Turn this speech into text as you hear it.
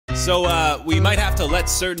So, we might have to let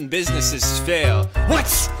certain businesses fail.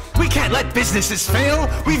 What? We can't let businesses fail.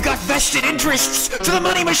 We've got vested interests to the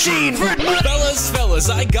money machine. Fellas,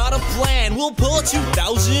 I got a plan. We'll pull a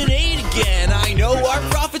 2008 again. I know our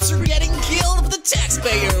profits are getting killed, but the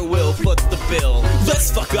taxpayer will foot the bill.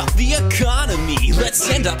 Let's fuck up the economy. Let's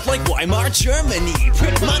end up like Weimar Germany.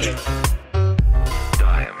 Print money.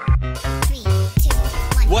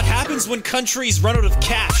 What happens when countries run out of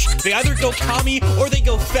cash? They either go commie or they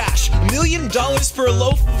go fash. $1 million for a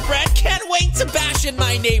loaf of bread? Can't wait to bash in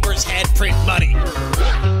my neighbor's head. Print money.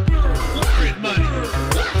 Print money.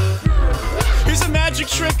 Here's a magic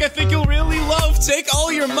trick I think you'll really love. Take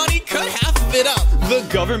all your money, cut half of it up. The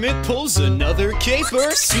government pulls another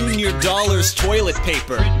caper. Soon your dollar's toilet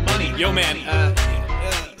paper. Print money. Yo man,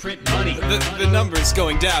 Print money. the number's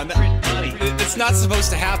going down. Print money. It's not supposed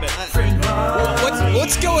to happen.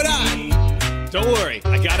 What's going on? Don't worry,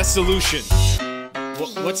 I got a solution.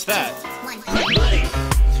 What's that? Print money.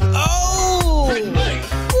 Oh! Print money.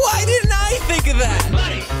 Why didn't I think of that? Print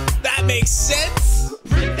money. That makes sense.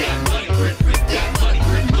 Print that money. Print that money.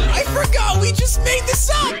 Print money. I forgot we just made this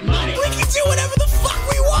up. Print money. We can do whatever the